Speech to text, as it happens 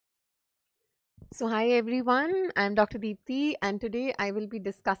So hi everyone, I am Dr. Deepti and today I will be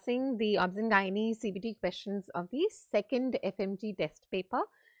discussing the OBGYN CBT questions of the second FMG test paper,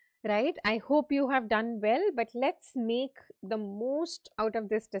 right? I hope you have done well, but let's make the most out of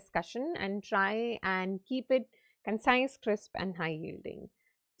this discussion and try and keep it concise, crisp and high yielding.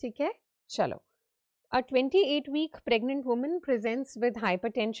 ठीक है? चलो. A 28-week pregnant woman presents with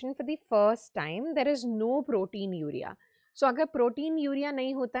hypertension for the first time. There is no protein urea. So, अगर protein urea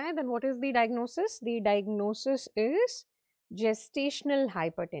नहीं होता है, then what is the diagnosis? The diagnosis is gestational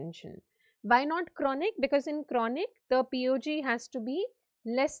hypertension. Why not chronic? Because in chronic, the POG has to be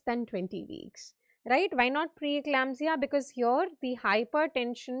less than 20 weeks, right? Why not preeclampsia? Because here the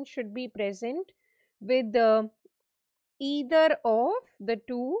hypertension should be present with either of the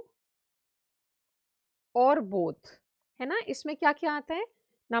two और both, है ना. इसमें क्या क्या आता है?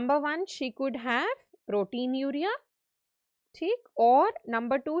 Number 1 she could have protein urea, ठीक, और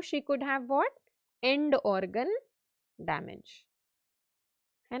number 2 she could have what? And organ damage,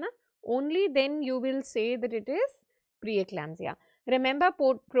 है ना. Only then you will say that it is प्रीएक्लैम्सिया. Remember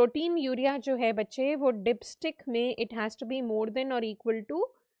protein urea जो है बच्चे वो डिपस्टिक में it has to be more than और इक्वल टू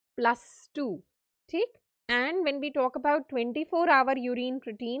 +2, ठीक. And when we talk about 24-hour urine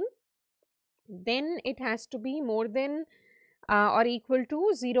protein, then it has to be more than or equal to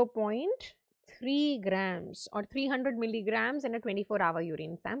 0.3 grams or 300 milligrams in a 24-hour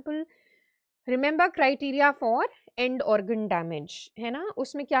urine sample. Remember criteria for end organ damage, है ना.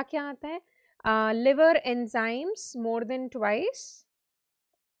 उसमें क्या क्या आता है? Liver enzymes more than twice.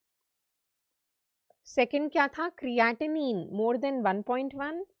 Second क्या था? Creatinine more than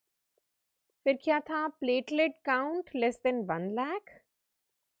 1.1. फिर क्या था? Platelet count less than 1 lakh.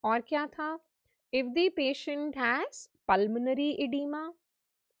 और क्या था? If the patient has pulmonary edema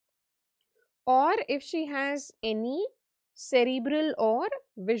or if she has any cerebral or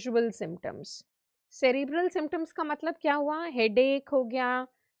visual symptoms. Cerebral symptoms का मतलब क्या हुआ? Headache हो गया,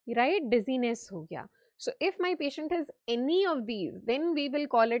 right? Dizziness हो गया. So if my patient has any of these, then we will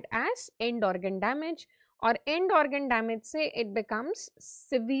call it as end organ damage, or end organ damage से it becomes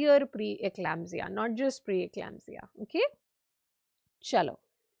severe preeclampsia, not just preeclampsia. Okay? चलो.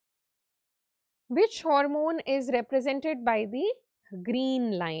 Which hormone is represented by the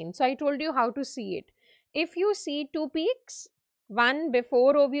green line? So I told you how to see it. If you see two peaks, one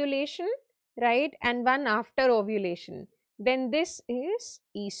before ovulation, right, and one after ovulation, then this is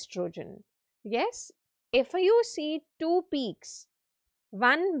estrogen. Yes. If you see two peaks,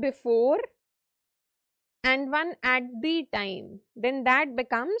 one before and one at the time, then that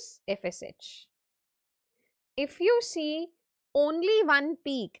becomes FSH. If you see only one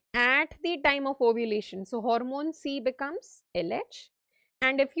peak at the time of ovulation, so hormone C becomes LH,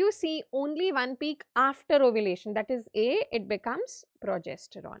 and if you see only one peak after ovulation, that is A, it becomes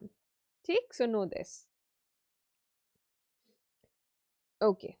progesterone. ठीक, so know this.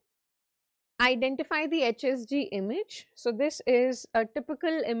 Okay, identify the HSG image. So this is a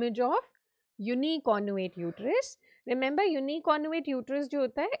typical image of uniconnuate uterus. Remember, uniconnuate uterus जो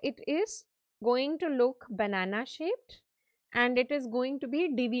होता है, it is going to look banana shaped and it is going to be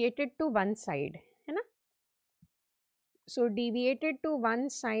deviated to one side, है ना. So deviated to one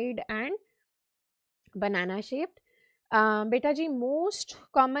side and banana shaped. बेटा जी most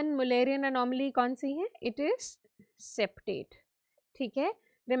common Mullerian anomaly कौन सी है? It is septate. ठीक है.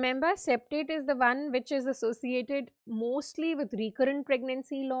 Remember, septate is the one which is associated mostly with recurrent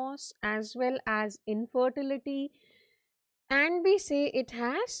pregnancy loss as well as infertility, and we say it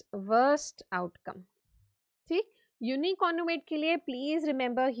has worst outcome. ठीक. Uniconnuate के लिए please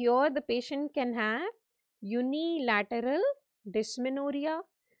remember here the patient can have unilateral dysmenorrhea,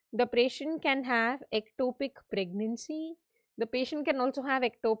 the patient can have ectopic pregnancy, the patient can also have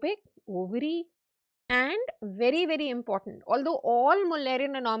ectopic ovary, and very very important, although all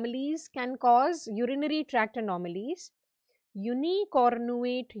Mullerian anomalies can cause urinary tract anomalies,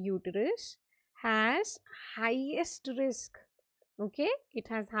 uniconnuate uterus has highest risk, okay, it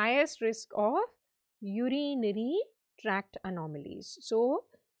has highest risk of urinary tract anomalies. So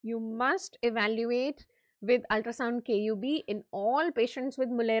you must evaluate with ultrasound KUB in all patients with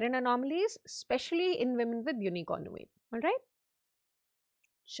Mullerian anomalies, especially in women with uniconnuate. All right.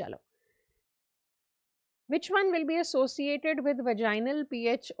 Chalo. Which one will be associated with vaginal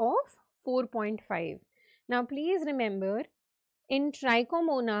pH of 4.5? Now please remember, in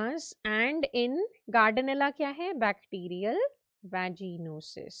trichomonas and in Gardnerella क्या है? Bacterial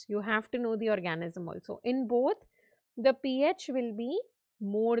vaginosis. You have to know the organism also. In both, the pH will be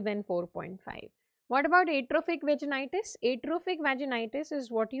more than 4.5. What about atrophic vaginitis? Atrophic vaginitis is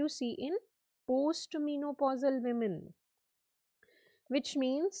what you see in postmenopausal women. which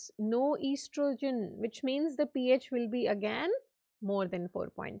means no estrogen, which means the pH will be again more than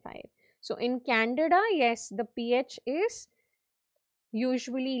 4.5. So in Candida, yes, the pH is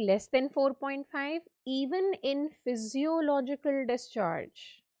usually less than 4.5. Even in physiological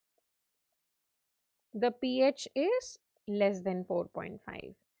discharge, the pH is less than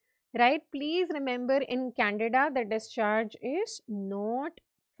 4.5. Right? Please remember, in Candida, the discharge is not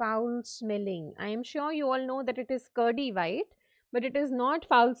foul smelling. I am sure you all know that it is curdy white, but it is not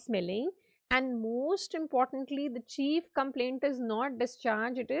foul smelling. And most importantly, the chief complaint is not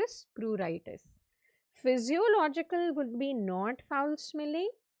discharge, it is pruritus. Physiological would be not foul smelling,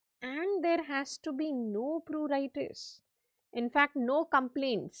 and there has to be no pruritus. In fact, no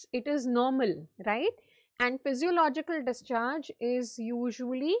complaints. It is normal, right? And physiological discharge is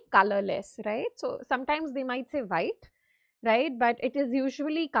usually colorless, right? So sometimes they might say white, right? But it is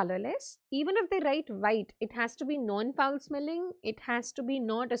usually colorless. Even if they write white, it has to be non-foul smelling. It has to be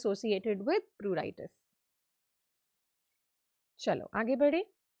not associated with pruritus. चलो आगे बढ़े.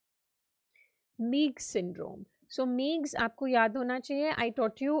 Meigs syndrome. So Meigs आपको याद होना चाहिए. I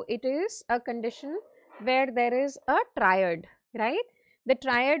taught you it is a condition where there is a triad, right? The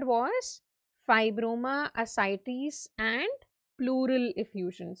triad was fibroma, ascites and pleural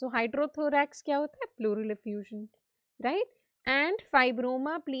effusion. So hydrothorax क्या होता है? Pleural effusion, right? And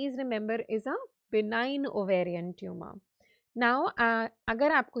fibroma, please remember, is a benign ovarian tumor. Now, agar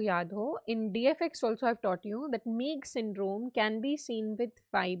aapko yaad ho, in DFX also I've taught you that Meigs syndrome can be seen with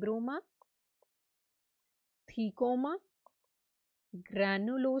fibroma, thecoma,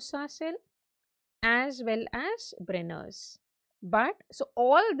 granulosa cell, as well as Brenner's. But so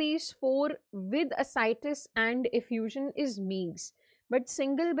all these four with ascites and effusion is Meigs. But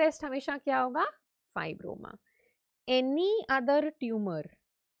single best हमेशा क्या होगा? Fibroma. Any other tumor,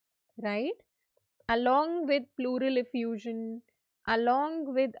 right, along with pleural effusion,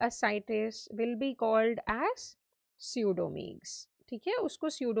 along with ascites, will be called as pseudomeigs. ठीक है, उसको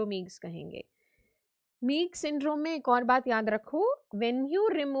pseudomeigs कहेंगे. Meigs syndrome में एक और बात याद रखो, when you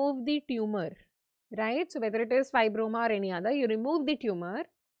remove the tumor, right, so whether it is fibroma or any other, you remove the tumor.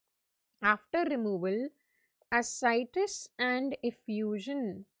 After removal, ascites and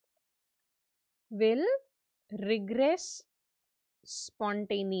effusion will regress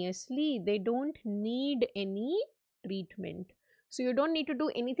spontaneously. They don't need any treatment. So you don't need to do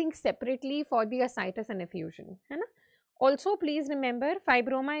anything separately for the ascites and effusion. है ना? Also, please remember,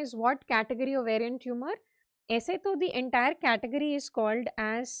 fibroma is what category ovarian tumor? ऐसे तो the entire category is called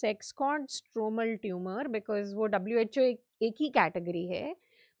as sex cord stromal tumor because वो WHO एक ही category है.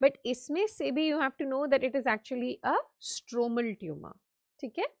 But इसमें से भी you have to know that it is actually a stromal tumor.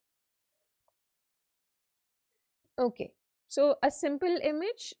 ठीक है? Okay. So a simple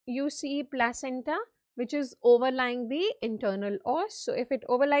image, you see placenta which is overlying the internal os. So if it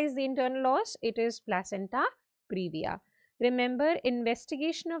overlies the internal os, it is placenta previa. Remember,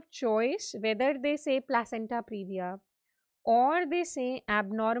 investigation of choice, whether they say placenta previa or they say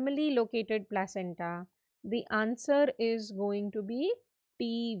abnormally located placenta, the answer is going to be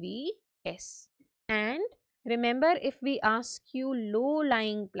PVS. And remember, if we ask you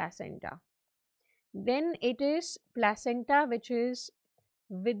low-lying placenta, then it is placenta which is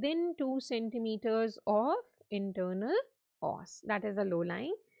within 2 centimeters of internal os. That is a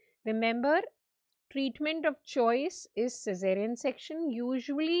low-lying. Remember, treatment of choice is cesarean section.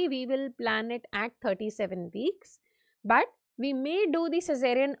 Usually we will plan it at 37 weeks, but we may do the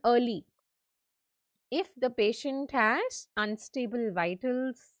cesarean early if the patient has unstable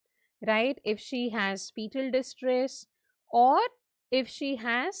vitals, right? If she has fetal distress, or if she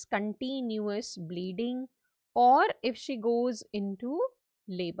has continuous bleeding, or if she goes into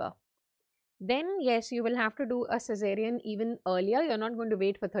labor. Then yes, you will have to do a cesarean even earlier. You're not going to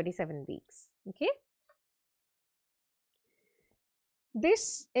wait for 37 weeks. Okay.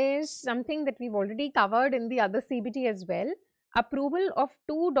 This is something that we've already covered in the other CBT as well. Approval of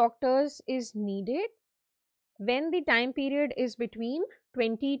 2 doctors is needed when the time period is between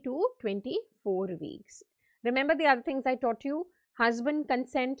 20 to 24 weeks. Remember the other things I taught you? Husband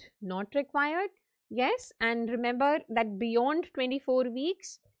consent not required. Yes, and remember that beyond 24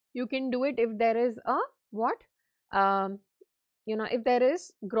 weeks, you can do it if there is a what? If there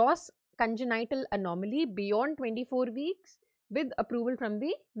is gross congenital anomaly beyond 24 weeks with approval from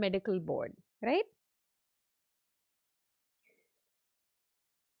the medical board, right?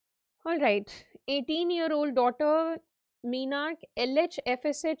 All right, 18-year-old daughter, Meenak, LH,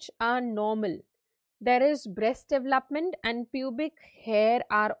 FSH are normal. There is breast development and pubic hair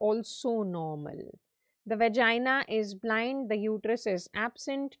are also normal. The vagina is blind, the uterus is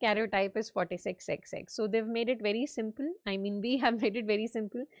absent, karyotype is 46XX. So they've made it very simple. I mean, we have made it very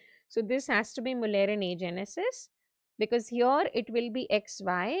simple. So this has to be Mullerian agenesis, because here it will be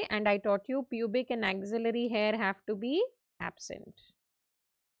XY, and I taught you pubic and axillary hair have to be absent.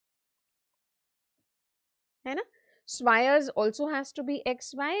 है ना? Swires also has to be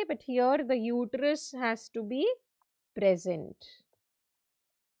XY, but here the uterus has to be present.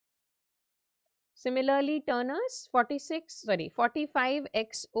 Similarly, Turner's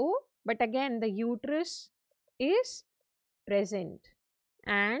 45XO, but again the uterus is present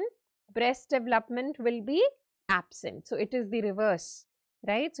and breast development will be absent. So it is the reverse,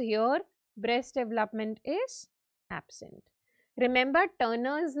 right? So here breast development is absent. Remember,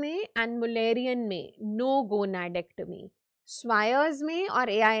 Turner's में and Mullerian में no gonadectomy. Swire's में or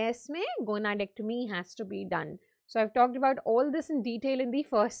AIS में gonadectomy has to be done. So I've talked about all this in detail in the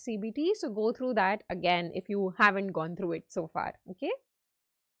first CBT. So go through that again if you haven't gone through it so far. Okay.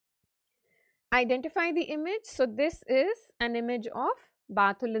 Identify the image. So this is an image of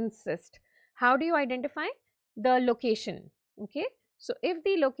Bartholin's cyst. How do you identify? The location. Okay. So if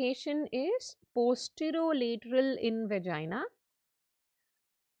the location is posterolateral in vagina,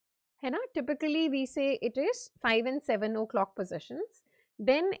 है ना? Typically we say it is 5 and 7 o'clock positions,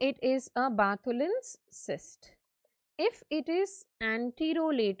 then it is a Bartholin's cyst. If it is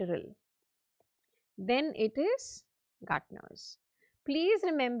anterolateral, then it is Gartner's. Please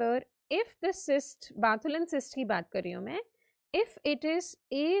remember, if the cyst, Bartholin cyst की बात कर रही हूँ मैं, if it is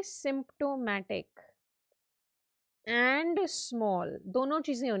asymptomatic and small, दोनों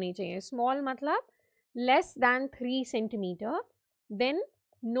चीजें होनी चाहिए. Small मतलब less than 3 centimeter, then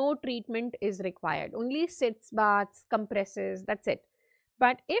no treatment is required. Only sits, baths, compresses, that's it.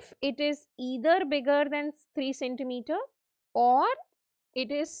 But if it is either bigger than 3 centimeter or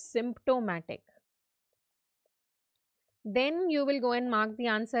it is symptomatic, then you will go and mark the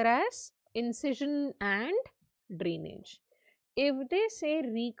answer as incision and drainage. If they say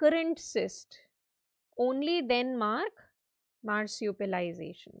recurrent cyst, only then mark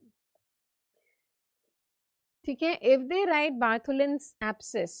marsupialization. Okay? If they write Bartholin's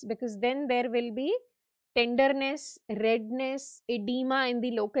abscess, because then there will be tenderness, redness, edema in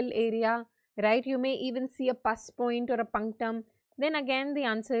the local area, right? You may even see a pus point or a punctum. Then again the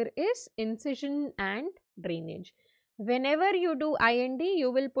answer is incision and drainage. Whenever you do IND,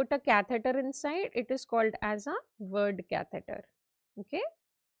 you will put a catheter inside. It is called as a word catheter. Okay.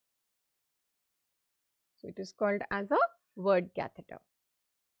 So it is called as a word catheter.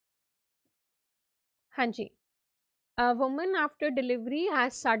 Hanji. A woman after delivery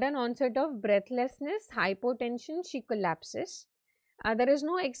has sudden onset of breathlessness, hypotension, she collapses. There is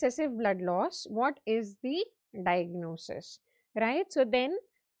no excessive blood loss. What is the diagnosis? Right? So then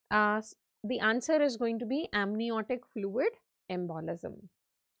the answer is going to be amniotic fluid embolism.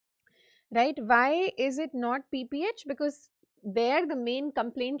 Right? Why is it not PPH? Because there the main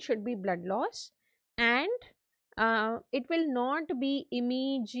complaint should be blood loss, and it will not be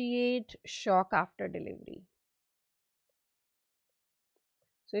immediate shock after delivery.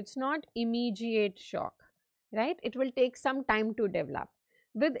 So it's not immediate shock, right? It will take some time to develop.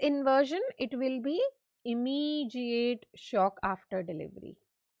 With inversion, it will be immediate shock after delivery.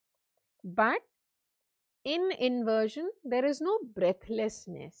 But in inversion, there is no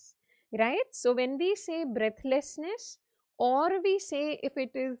breathlessness, right? So when we say breathlessness, or we say if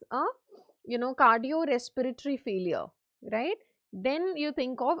it is a cardiorespiratory failure, right? Then you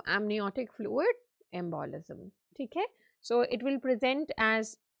think of amniotic fluid embolism. Okay? So it will present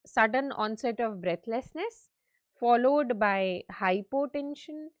as sudden onset of breathlessness followed by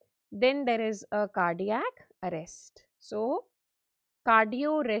hypotension, then there is a cardiac arrest. So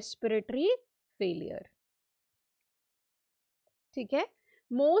cardiorespiratory failure. Okay?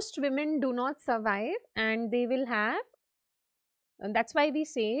 Most women do not survive and they will have, and that's why we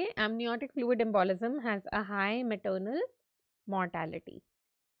say amniotic fluid embolism has a high maternal mortality.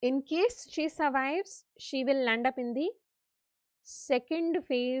 In case she survives, she will land up in the second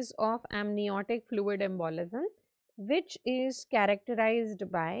phase of amniotic fluid embolism, which is characterized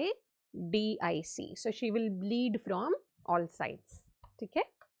by DIC. So she will bleed from all sides. Okay?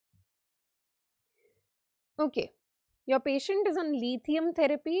 Okay. Your patient is on lithium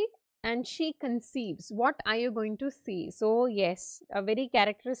therapy and she conceives. What are you going to see? So yes, a very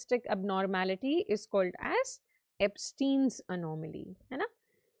characteristic abnormality is called as Epstein's anomaly, है ना?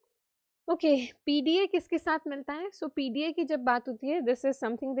 Okay, PDA किसके साथ मिलता है? So PDA की जब बात होती है, this is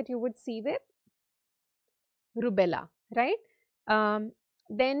something that you would see with rubella, right?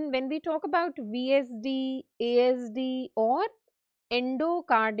 Then when we talk about VSD, ASD or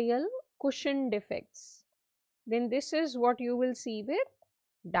endocardial cushion defects, then this is what you will see with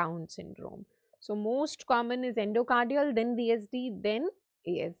Down syndrome. So most common is endocardial, then VSD, then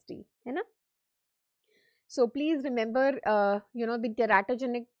ASD, है ना? So please remember, the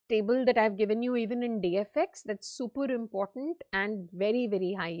teratogenic table that I've given you even in DFX, that's super important and very,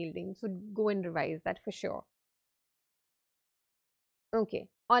 very high yielding. So go and revise that for sure. Okay,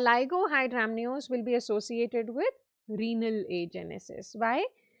 oligohydramnios will be associated with renal agenesis. Why?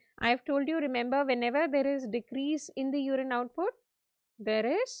 I've told you, remember, whenever there is decrease in the urine output, there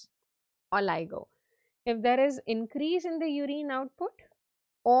is oligo. If there is increase in the urine output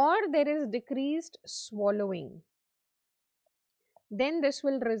or there is decreased swallowing, then this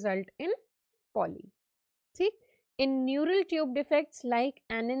will result in poly. See, in neural tube defects like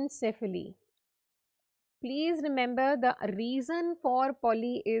anencephaly, please remember the reason for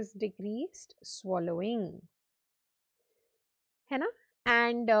poly is decreased swallowing. है ना?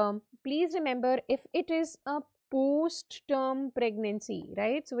 And please remember, if it is a post-term pregnancy,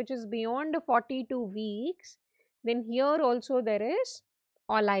 right, so which is beyond 42 weeks, then here also there is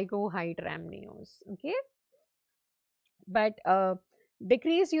oligohydramnios, okay? But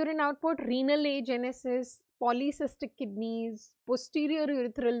decreased urine output, renal agenesis, polycystic kidneys, posterior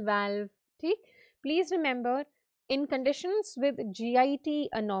urethral valve, okay? Please remember, in conditions with GIT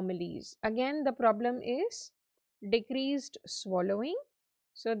anomalies, again the problem is decreased swallowing,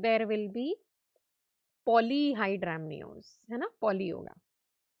 so there will be polyhydramnios, है ना? Poly होगा.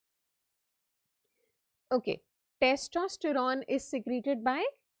 Okay, testosterone is secreted by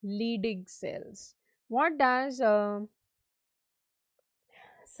Leydig cells. What does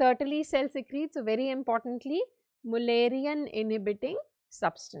Sertoli cell secretes? So very importantly, Mullerian inhibiting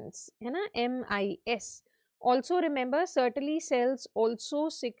substance, है ना? MIS. Also remember, Sertoli cells also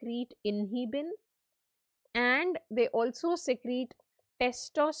secrete inhibin and they also secrete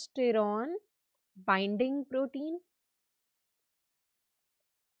testosterone binding protein.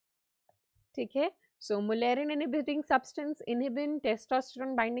 ठीक है? So Mullerian inhibiting substance, inhibin,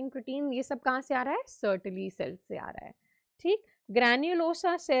 testosterone binding protein, ये सब कहाँ से आ रहा है? Sertoli cells से आ रहा है. ठीक?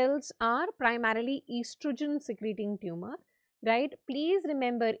 Granulosa cells are primarily estrogen secreting tumor, right? Please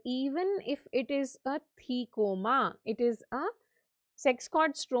remember, even if it is a thecoma, it is a sex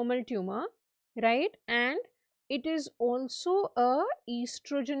cord stromal tumor, right? And it is also a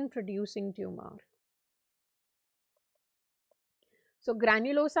estrogen producing tumor. So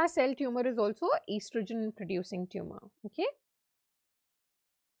granulosa cell tumor is also estrogen producing tumor, okay?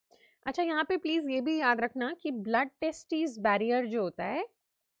 अच्छा, यहाँ पे please ये भी याद रखना कि blood testis barrier जो होता है,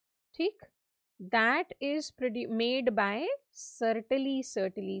 ठीक, that is made by Sertoli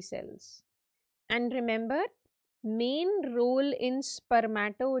cells. And remember, main role in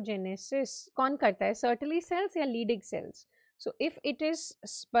spermatogenesis कौन करता है? Sertoli cells या Leydig cells? So if it is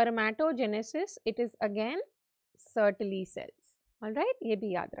spermatogenesis, it is again Sertoli cells. All right, ये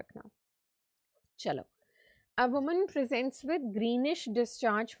भी याद रखना. चलो, a woman presents with greenish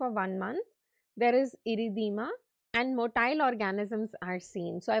discharge for 1 month. There is erythema and motile organisms are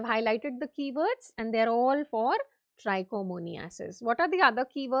seen. So I've highlighted the keywords and they're all for trichomoniasis. What are the other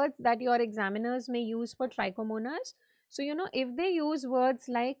keywords that your examiners may use for trichomonas? So if they use words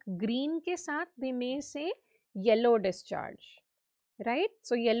like green ke saath, they may say yellow discharge, right?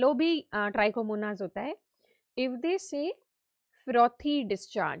 So yellow bhi trichomonas hota hai. If they say frothy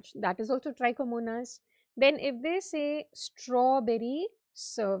discharge, that is also trichomonas. Then if they say strawberry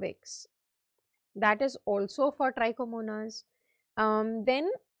cervix, that is also for trichomonas. Then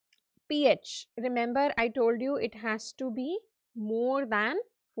pH, remember I told you it has to be more than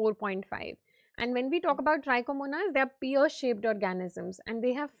 4.5. And when we talk about trichomonas, they are pear-shaped organisms and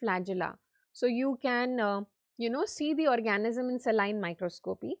they have flagella. So you can, see the organism in saline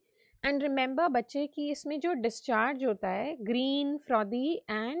microscopy. And remember बच्चे कि इसमें जो discharge होता है green, frothy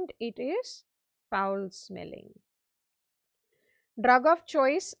and it is foul smelling. Drug of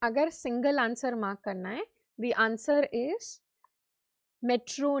choice अगर single answer mark करना है, the answer is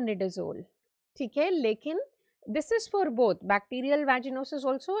metronidazole. ठीक है, लेकिन this is for both bacterial vaginosis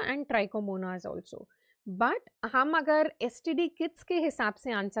also and trichomonas also. But हम अगर STD kits के हिसाब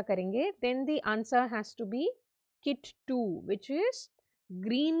से आंसर करेंगे, then the answer has to be kit 2, which is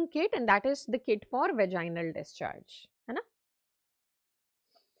green kit, and that is the kit for vaginal discharge, है ना?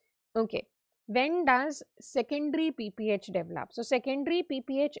 Okay, when does secondary PPH develop? So secondary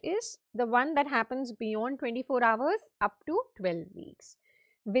PPH is the one that happens beyond 24 hours up to 12 weeks.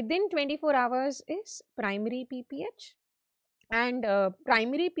 Within 24 hours is primary PPH, and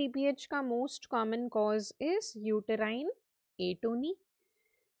primary PPH ka most common cause is uterine atony.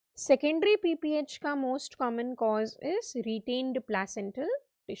 Secondary PPH ka most common cause is retained placental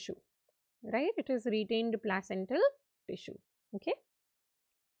tissue. right? It is retained placental tissue. Okay.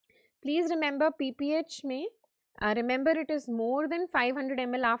 Please remember PPH may, remember it is more than 500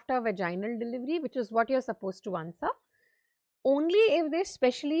 ml after vaginal delivery, which is what you are supposed to answer. Only if they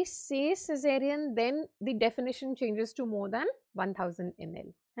specially say cesarean, then the definition changes to more than 1000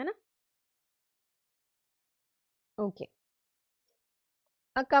 ml. है ना? Okay.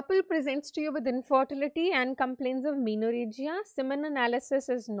 A couple presents to you with infertility and complains of menorrhagia. Semen analysis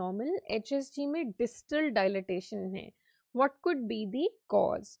is normal. HSG में distal dilatation है. What could be the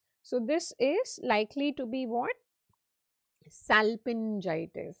cause? So this is likely to be what?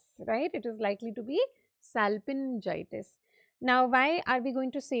 Salpingitis, right? It is likely to be salpingitis. Now, why are we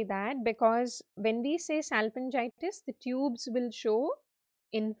going to say that? Because when we say salpingitis, the tubes will show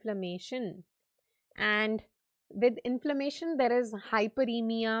inflammation, and with inflammation there is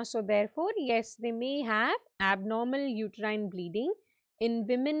hyperemia. So therefore, yes, they may have abnormal uterine bleeding in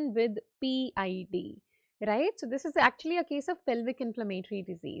women with PID, right? So this is actually a case of pelvic inflammatory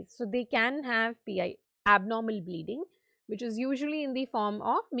disease. So they can have abnormal bleeding, which is usually in the form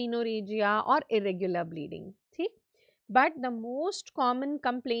of menorrhagia or irregular bleeding. See? But the most common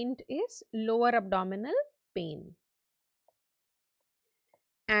complaint is lower abdominal pain.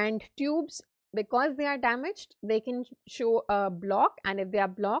 And tubes, because they are damaged, they can show a block, and if they are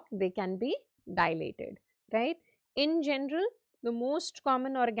blocked, they can be dilated, right? In general, the most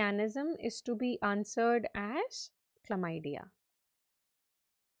common organism is to be answered as chlamydia.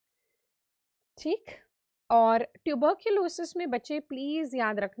 ठीक? और tuberculosis में बच्चे please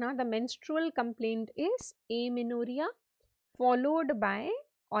याद रखना, the menstrual complaint is amenorrhea followed by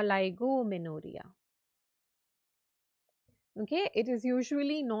oligomenorrhea. Okay, it is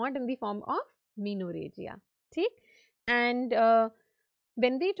usually not in the form of menorrhagia. ठीक? And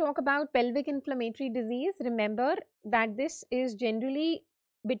when we talk about pelvic inflammatory disease, remember that this is generally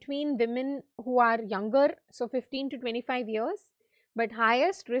between women who are younger, so 15 to 25 years, but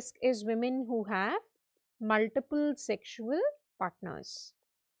highest risk is women who have multiple sexual partners.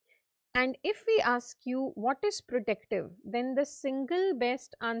 And if we ask you what is protective, then the single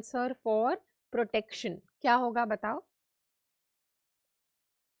best answer for protection क्या होगा बताओ?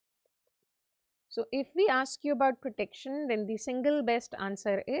 So if we ask you about protection, then the single best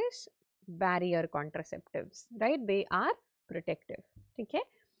answer is barrier contraceptives, right? They are protective. Okay.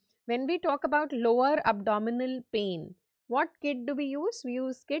 When we talk about lower abdominal pain, what kit do we use? We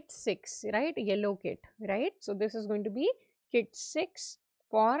use kit 6, right? Yellow kit, right? So this is going to be kit 6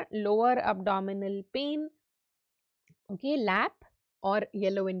 for lower abdominal pain. Okay, lap or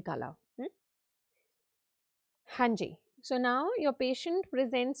yellow in color. Hanji. So now your patient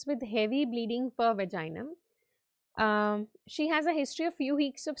presents with heavy bleeding per vaginum. She has a history of few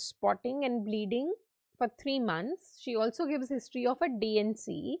weeks of spotting and bleeding for 3 months. She also gives history of a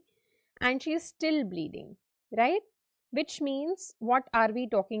DNC, and she is still bleeding, right? Which means, what are we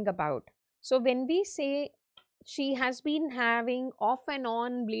talking about? So when we say she has been having off and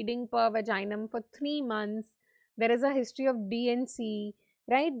on bleeding per vaginum for 3 months, there is a history of DNC,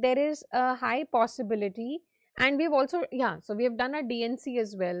 right? There is a high possibility. And we've also, so we have done a DNC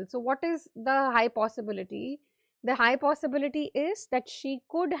as well. So what is the high possibility? The high possibility is that she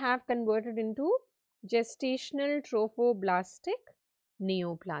could have converted into gestational trophoblastic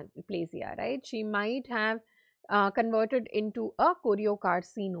neoplasia, right? She might have converted into a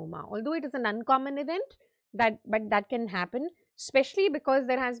choriocarcinoma, although it is an uncommon event, but that can happen, especially because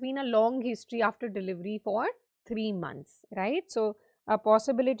there has been a long history after delivery for 3 months, right? So a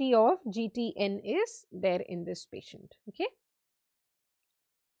possibility of GTN is there in this patient. Okay.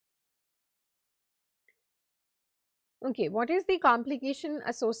 Okay, what is the complication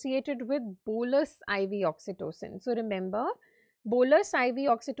associated with bolus IV oxytocin? So remember, bolus IV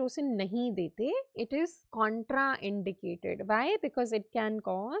oxytocin nahi dete, it is contraindicated. Why? Because it can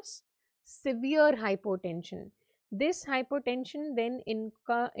cause severe hypotension. This hypotension then in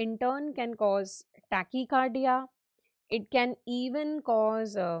turn can cause tachycardia. It can even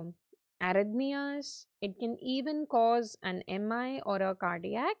cause arrhythmias. It can even cause an MI or a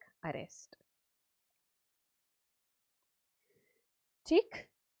cardiac arrest. Tick.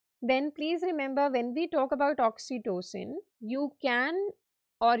 Then please remember, when we talk about oxytocin, you can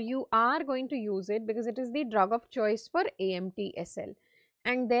or you are going to use it because it is the drug of choice for AMTSL.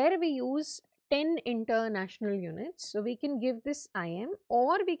 And there we use 10 international units. So we can give this IM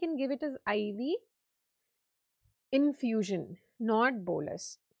or we can give it as IV infusion, not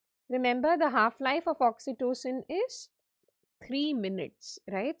bolus. Remember, the half-life of oxytocin is 3 minutes,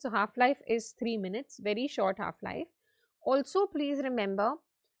 right? So half-life is 3 minutes, very short half-life. Also, please remember,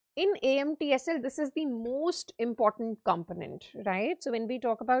 In AMTSL, this is the most important component, right? So when we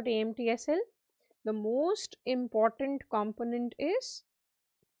talk about AMTSL, the most important component is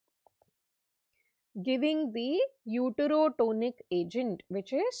giving the uterotonic agent,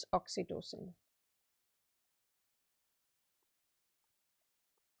 which is oxytocin.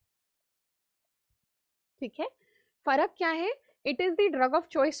 ठीक है, फर्क क्या है? It is the drug of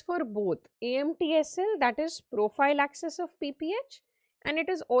choice for both AMTSL, that is prophylaxis of PPH, and it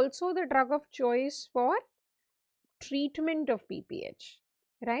is also the drug of choice for treatment of PPH,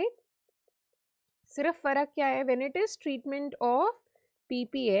 right? सिर्फ फर्क क्या है? When it is treatment of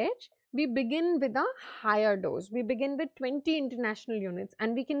PPH, we begin with a higher dose. We begin with 20 international units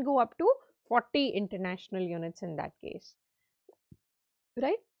and we can go up to 40 international units in that case,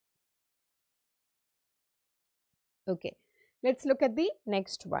 right? Okay, let's look at the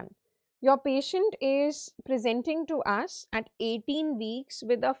next one. Your patient is presenting to us at 18 weeks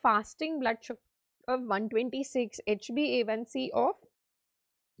with a fasting blood sugar of 126, HbA1c of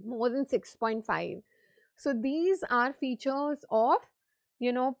more than 6.5. So these are features of,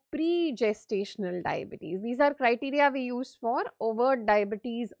 you know, pre-gestational diabetes. These are criteria we use for overt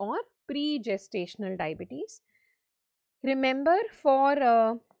diabetes or pre-gestational diabetes. Remember,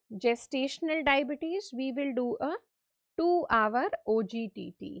 for gestational diabetes, we will do a 2-hour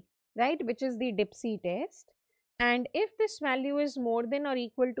OGTT, right, which is the Deepti test. And if this value is more than or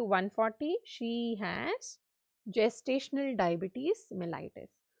equal to 140, she has gestational diabetes mellitus.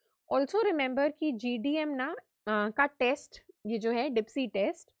 Also remember कि GDM ना का test, ये जो है Deepti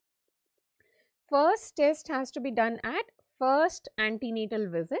test, first test has to be done at first antenatal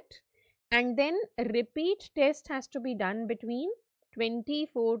visit, and then repeat test has to be done between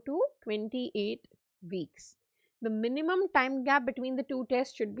 24 to 28 weeks. The minimum time gap between the two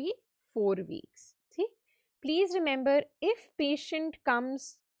tests should be 4 weeks. See? Please remember, if patient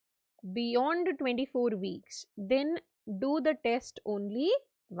comes beyond 24 weeks, then do the test only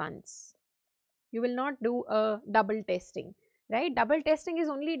once. You will not do a double testing, right? Double testing is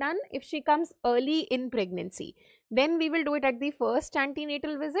only done if she comes early in pregnancy. Then we will do it at the first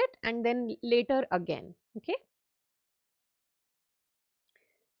antenatal visit and then later again. Okay.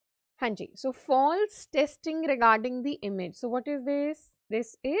 Hanji. So false testing regarding the image. So what is this?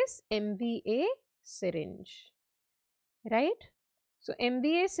 This is MVA syringe, right? So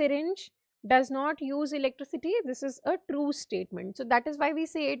MVA syringe does not use electricity. This is a true statement. So that is why we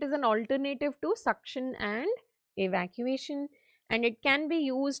say it is an alternative to suction and evacuation, and it can be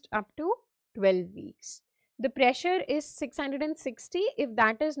used up to 12 weeks. The pressure is 660. If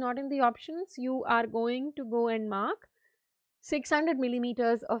that is not in the options, you are going to go and mark 600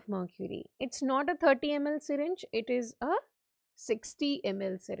 millimeters of mercury. It's not a 30 ml syringe, it is a 60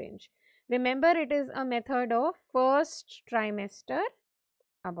 ml syringe. Remember, it is a method of first trimester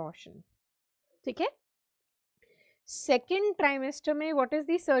abortion. ठीक है? Second trimester में what is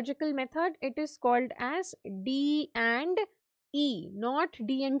the surgical method? It is called as D and E, not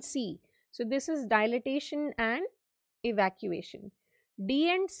D and C. So this is dilatation and evacuation. D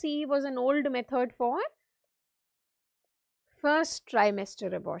and C was an old method for first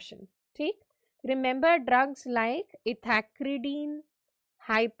trimester abortion. ठीक? Remember drugs like ethacridine,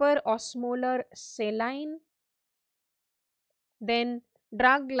 hyperosmolar saline, then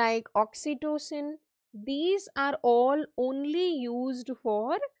drug like oxytocin. These are all only used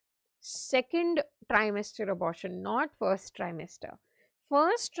for second trimester abortion, not first trimester.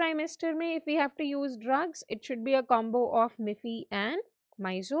 First trimester mein, if we have to use drugs, it should be a combo of Mifi and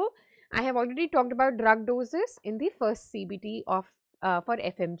Mizo. I have already talked about drug doses in the first CBT of for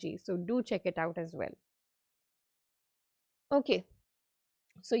FMG, so do check it out as well. Okay,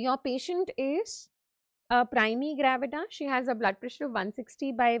 so your patient is a primi gravida. She has a blood pressure of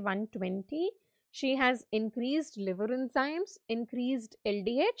 160 by 120. She has increased liver enzymes, increased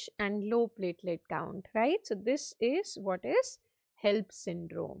LDH and low platelet count, right? So this is what is HELP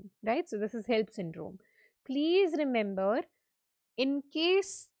syndrome, right? So this is HELP syndrome. Please remember, in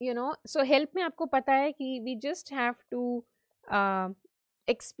case, you know, so HELP में आपको पता है कि we just have to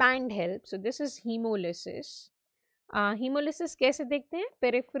expand HELP. So this is hemolysis. Hemolysis कैसे देखते हैं?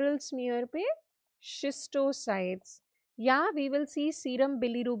 Peripheral smear पे schistocytes. Yeah, we will see serum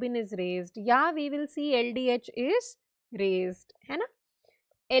bilirubin is raised. Yeah, we will see LDH is raised. है ना?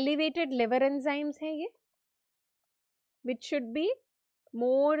 Elevated liver enzymes है ये, which should be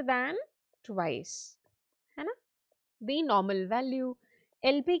more than twice. है ना? The normal value.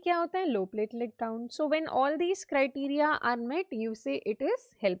 LP क्या होता है? Low platelet count. So when all these criteria are met, you say it is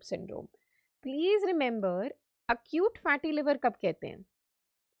HELP syndrome. Please remember, acute fatty liver कब कहते हैं?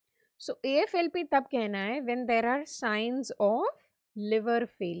 So AFLP तब कहना है when there are signs of liver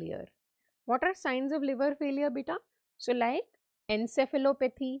failure. What are signs of liver failure beta? So like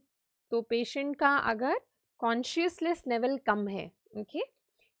encephalopathy, तो patient का अगर consciousness level कम है, okay,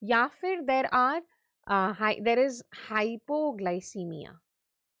 या फिर there is hypoglycemia,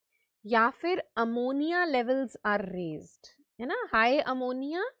 या फिर ammonia levels are raised, है ना, high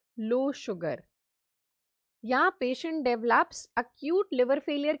ammonia, low sugar, या patient develops acute liver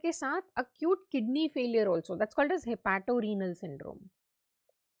failure के साथ acute kidney failure also, that's called as hepatorenal syndrome.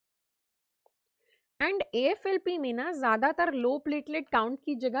 And AFLP में ना ज़्यादातर लो प्लेटलेट काउंट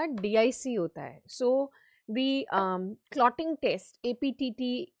की जगह DIC होता है. सो दी क्लॉटिंग टेस्ट APTT,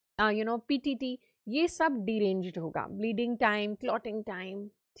 PTT, ये सब deranged होगा. ब्लीडिंग टाइम, क्लॉटिंग टाइम,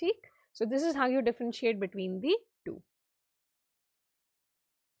 ठीक. So this is how you differentiate between the to.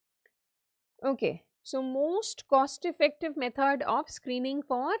 Okay, so most cost effective method of screening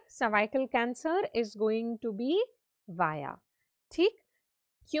for cervical cancer is going to be VIA, ठीक.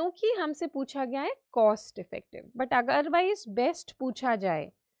 क्योंकि हमसे पूछा गया है cost effective, but otherwise best पूछा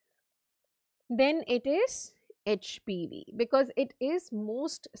जाए then it is HPV because it is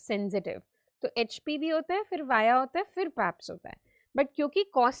most sensitive. तो HPV होता है, फिर वाया होता है, फिर पैप्स होता है. बट क्योंकि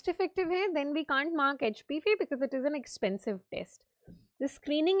कॉस्ट इफेक्टिव है then we can't mark HPV because it is an expensive test. The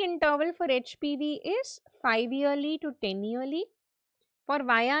screening interval for HPV is 5 yearly to 10 yearly. For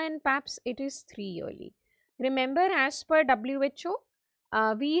via and paps it is 3 yearly. Remember as per WHO,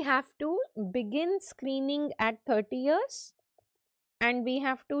 we have to begin screening at 30 years and we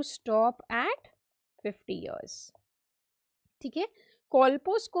have to stop at 50 years. ठीक है.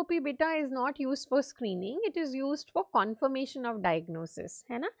 Colposcopy beta is not used for screening, it is used for confirmation of diagnosis,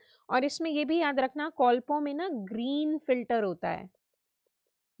 है ना. और इसमें ये भी याद रखना, कॉल्पो में ना ग्रीन फिल्टर होता है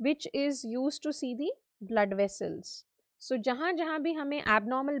which is used to see the blood vessels. So जहाँ जहाँ भी हमें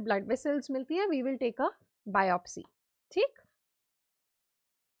abnormal blood vessels मिलती है we will take a biopsy, ठीक.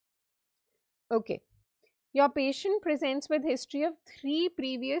 Okay, your patient presents with history of 3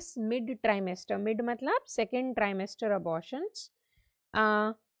 previous mid-trimester, mid matlab second trimester abortions.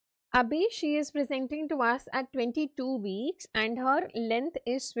 Abhi, she is presenting to us at 22 weeks and her length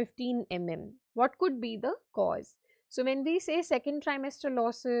is 15 mm. What could be the cause? So when we say second trimester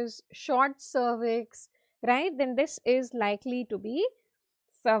losses, short cervix, right, then this is likely to be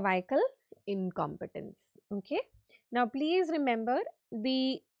cervical incompetence. Okay, now please remember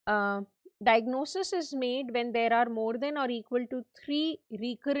the diagnosis is made when there are more than or equal to 3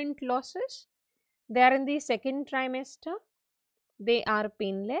 recurrent losses. They are in the second trimester. They are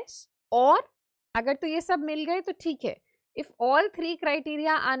painless. और अगर तो ये सब मिल गए तो ठीक है. If all 3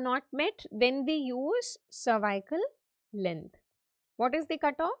 criteria are not met, then we use cervical length. What is the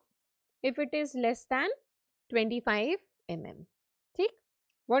cutoff? If it is less than 25 mm. ठीक.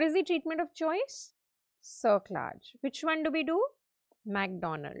 What is the treatment of choice? Cerclage. Which one do we do?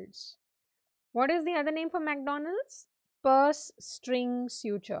 McDonald's. What is the other name for McDonald's? Purse string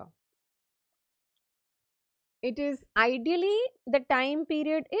suture. It is ideally the time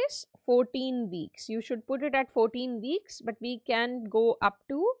period is 14 weeks. You should put it at 14 weeks, but we can go up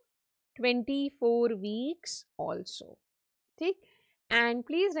to 24 weeks also. Okay? And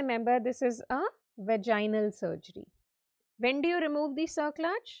please remember this is a vaginal surgery. When do you remove the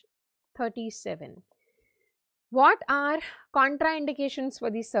cerclage? 37. What are contraindications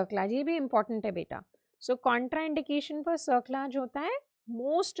for the cerclage? ये भी important है बेटा. So contraindication for cerclage होता है,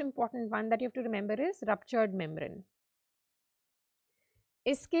 most important one that you have to remember is ruptured membrane.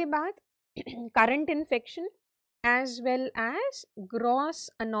 इसके बाद current infection as well as gross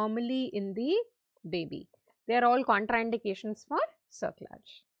anomaly in the baby. They are all contraindications for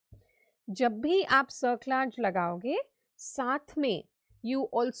cerclage. जब भी आप cerclage लगाओगे साथ में you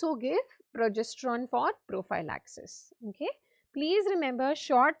also give progesterone for prophylaxis. Okay, please remember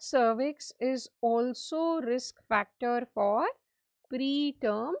short cervix is also risk factor for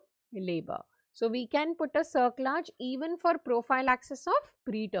preterm labor. So we can put a cerclage even for prophylaxis of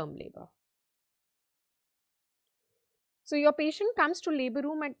preterm labor. So your patient comes to labor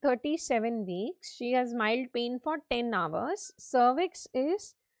room at 37 weeks. She has mild pain for 10 hours. Cervix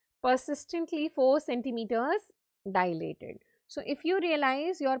is persistently 4 centimeters dilated. So if you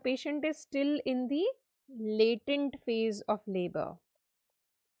realize your patient is still in the latent phase of labor,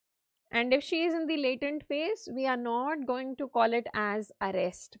 and if she is in the latent phase, we are not going to call it as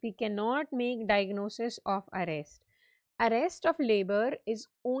arrest. We cannot make diagnosis of arrest. Arrest of labor is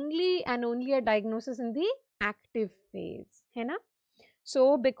only and only a diagnosis in the active phase, है ना?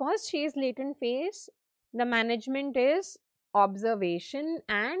 So because she is latent phase, the management is observation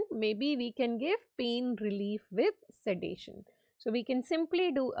and maybe we can give pain relief with sedation. So we can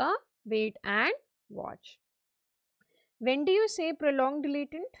simply do a wait and watch. When do you say prolonged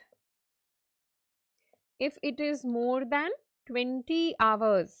latent? If it is more than 20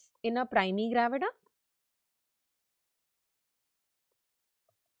 hours in a primigravida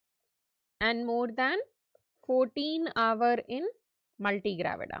and more than 14 hour in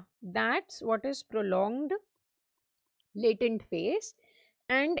multigravida. That's what is prolonged latent phase.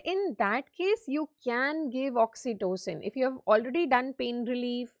 And in that case, you can give oxytocin. If you have already done pain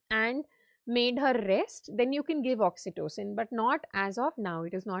relief and made her rest, then you can give oxytocin, but not as of now.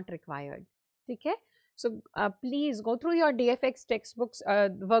 It is not required. Okay? So, please go through your DFX textbooks,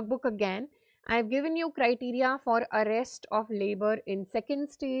 workbook again. I have given you criteria for arrest of labor in second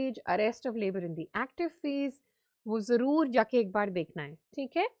stage, arrest of labor in the active phase. वो ज़रूर जाके एक बार देखना है,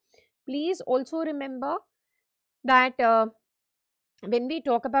 ठीक है? Please also remember that when we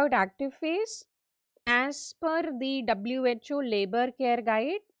talk about active phase, as per the WHO labor care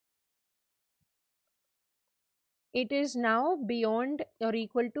guide, it is now beyond or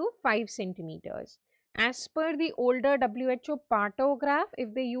equal to 5 centimeters. As per the older WHO partograph,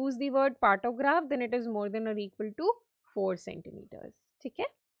 if they use the word partograph, then it is more than or equal to 4 centimeters. Okay?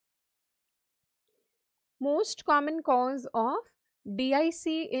 Most common cause of DIC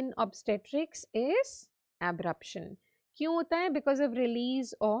in obstetrics is abruption. क्यों होता है? Because of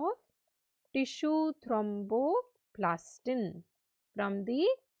release of tissue thromboplastin from the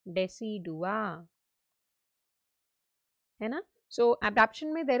decidua. है ना? So,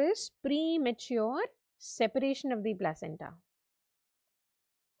 abruption में there is premature separation of the placenta.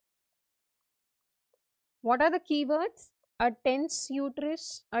 What are the keywords? A tense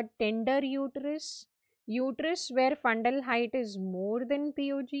uterus, a tender uterus, uterus where fundal height is more than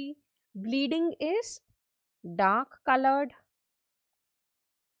POG, bleeding is dark colored,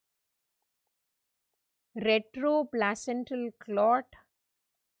 retroplacental clot,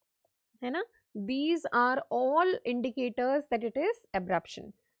 है ना? These are all indicators that it is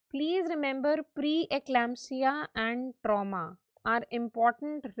abruption. Please remember, preeclampsia and trauma are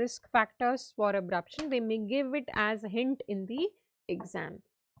important risk factors for abruption. They may give it as a hint in the exam.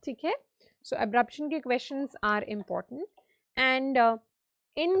 Okay? So, abruption ke questions are important, and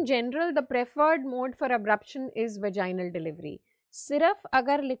in general the preferred mode for abruption is vaginal delivery. सिर्फ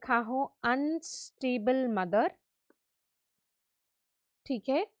अगर लिखा हो unstable mother, ठीक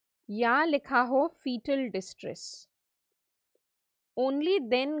है, या लिखा हो fetal distress, only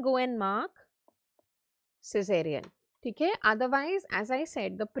then go and mark cesarean. ठीक है, otherwise as I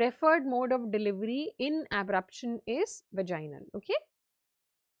said, the preferred mode of delivery in abruption is vaginal. Okay.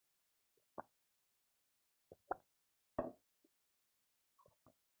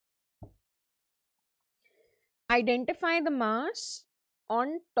 Identify the mass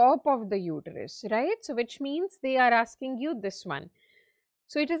on top of the uterus, right? So, which means they are asking you this one.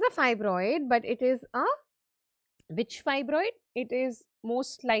 So, it is a fibroid, but it is a which fibroid? It is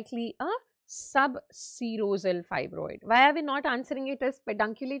most likely a subserosal fibroid. Why are we not answering it as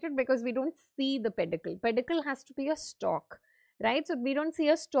pedunculated? Because we don't see the pedicle. Pedicle has to be a stalk, right? So, we don't see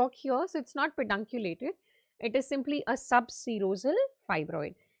a stalk here, so it's not pedunculated. It is simply a subserosal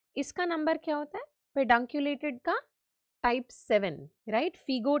fibroid. इसका number क्या होता है? Pedunculated का type 7, right?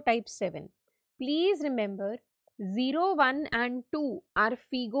 Figo type 7. Please remember, 0, 1 and 2 are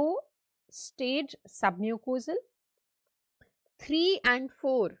Figo stage submucosal. 3 and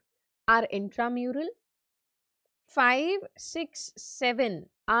 4 are intramural. 5, 6, 7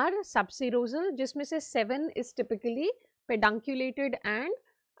 are subserosal, जिसमें से 7 is typically pedunculated and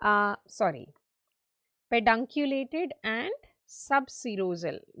pedunculated and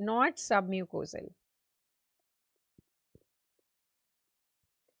subserosal, not submucosal.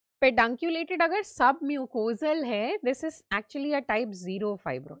 Pedunculated अगर submucosal है, this is actually a type 0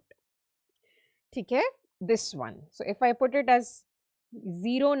 fibroid. ठीक है, this one. So, if I put it as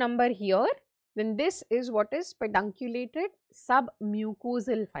 0 number here, then this is what is pedunculated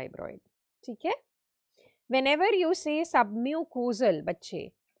submucosal fibroid. ठीक है, whenever you say submucosal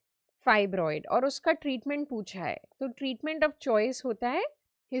बच्चे fibroid और उसका treatment पूछा है, तो treatment of choice होता है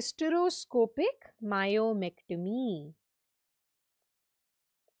hysteroscopic myomectomy.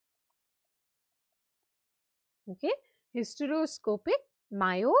 Okay, hysteroscopic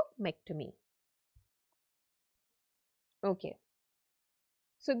myomectomy. Okay,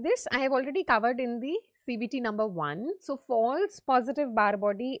 so this I have already covered in the CBT number 1. So, false positive bar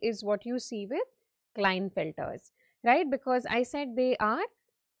body is what you see with Klinefelters, right? Because I said they are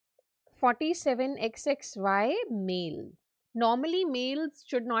 47XXY male. Normally males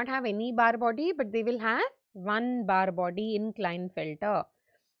should not have any bar body, but they will have one bar body in Klinefelter.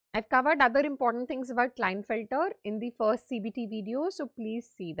 I've covered other important things about Klinefelter in the first CBT video, so please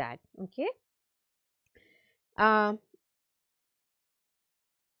see that. Okay.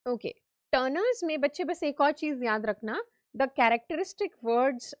 Okay, Turners में बच्चे बस एक और चीज याद रखना, the characteristic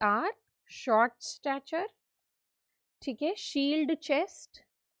words are short stature, ठीक है, shield chest,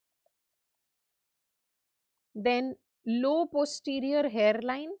 then low posterior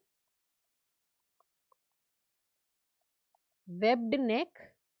hairline, webbed neck,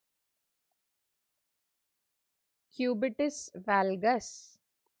 cubitus valgus,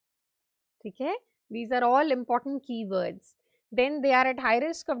 ठीक है, these are all important keywords. Then they are at high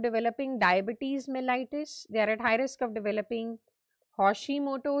risk of developing diabetes mellitus, they are at high risk of developing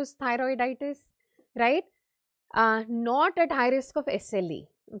Hashimoto's thyroiditis, right? Not at high risk of SLE,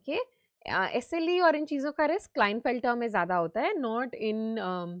 okay? SLE और इन चीज़ों का risk Klinefelter में ज़्यादा होता है, not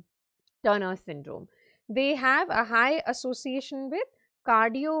in Turner syndrome. They have a high association with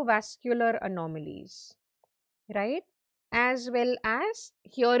cardiovascular anomalies, right? As well as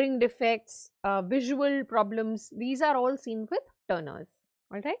hearing defects, visual problems, these are all seen with Turner's,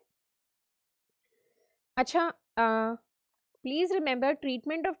 alright? Acha, please remember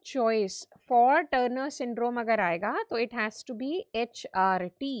treatment of choice for Turner syndrome agar aayega, तो it has to be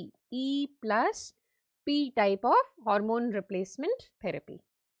HRT, E plus P type of hormone replacement therapy.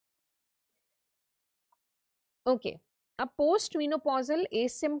 Okay, a postmenopausal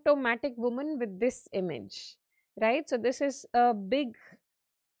asymptomatic woman with this image, right? So this is a big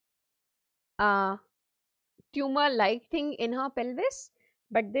tumor-like thing in her pelvis,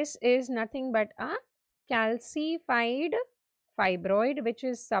 but this is nothing but a calcified fibroid which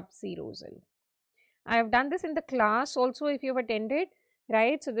is subserosal. I have done this in the class also if you have attended,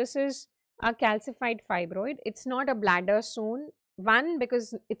 right? So this is a calcified fibroid. It's not a bladder stone. One,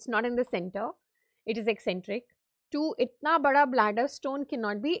 because it's not in the center, it is eccentric. Two, itna bada bladder stone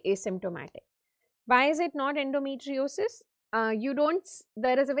cannot be asymptomatic. Why is it not endometriosis?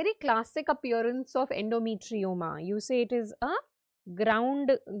 There is a very classic appearance of endometrioma. You say it is a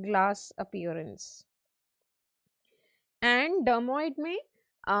ground glass appearance. And dermoid mein,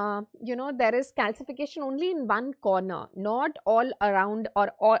 there is calcification only in one corner, not all around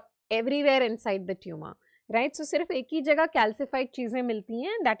or everywhere inside the tumor, right? So सिर्फ एक ही जगह calcified चीजें मिलती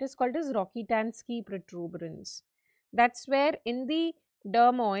हैं, that is called as Rokitansky protuberance. That's where in the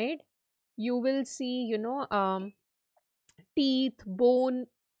dermoid you will see, teeth, bone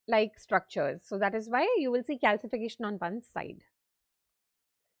like structures. So that is why you will see calcification on one side.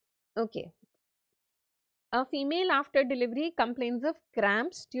 Okay. A female after delivery complains of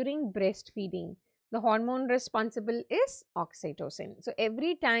cramps during breastfeeding. The hormone responsible is oxytocin. So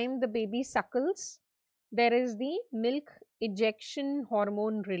every time the baby suckles, there is the milk ejection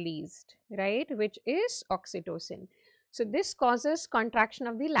hormone released, right, which is oxytocin. So this causes contraction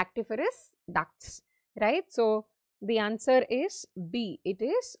of the lactiferous ducts, right? So the answer is B, it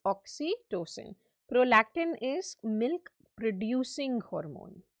is oxytocin. Prolactin is milk producing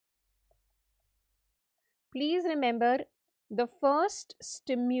hormone. Please remember the first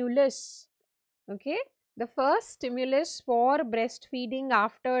stimulus, okay, the first stimulus for breastfeeding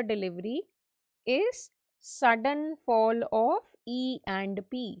after delivery is sudden fall of E and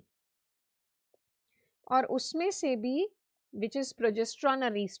P. और उसमें से भी, which is progesterone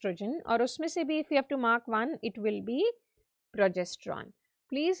or estrogen, और उसमें से भी if you have to mark one, it will be progesterone.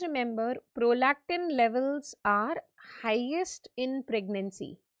 Please remember prolactin levels are highest in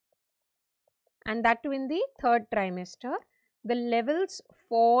pregnancy, and that too in the third trimester. The levels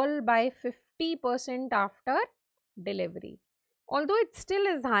fall by 50% after delivery. Although it still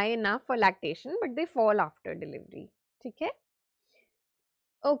is high enough for lactation, but they fall after delivery. Okay?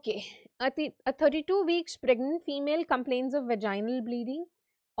 Okay. A 32 weeks pregnant female complains of vaginal bleeding.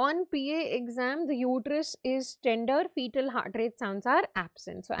 On PA exam, the uterus is tender, fetal heart rate sounds are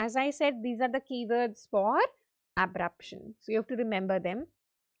absent. So, as I said, these are the keywords for abruption. So, you have to remember them.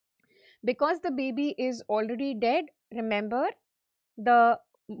 Because the baby is already dead, remember the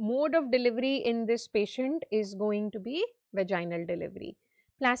mode of delivery in this patient is going to be vaginal delivery.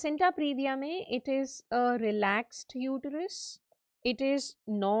 Placenta previa mein, it is a relaxed uterus, it is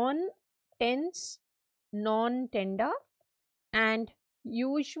non-tense, non-tender, and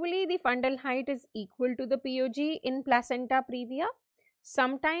usually the fundal height is equal to the POG in placenta previa.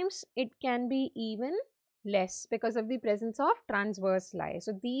 Sometimes it can be even less because of the presence of transverse lie.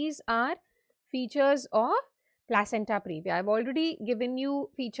 So these are features of placenta previa. I've already given you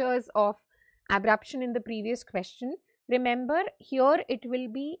features of abruption in the previous question. Remember, here it will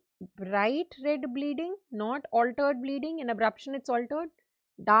be bright red bleeding, not altered bleeding. In abruption it's altered,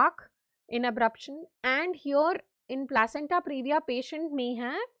 dark in abruption, and here in placenta previa patient may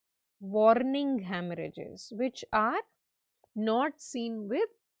have warning hemorrhages which are not seen with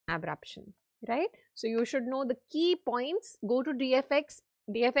abruption, right? So you should know the key points. Go to DFX,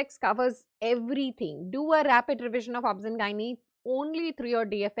 DFX covers everything. Do a rapid revision of obs and gynae only through your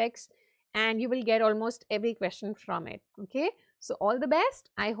DFX and you will get almost every question from it. Okay. So all the best.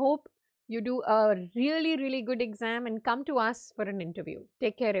 I hope you do a really good exam and come to us for an interview.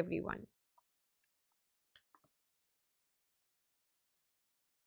 Take care everyone.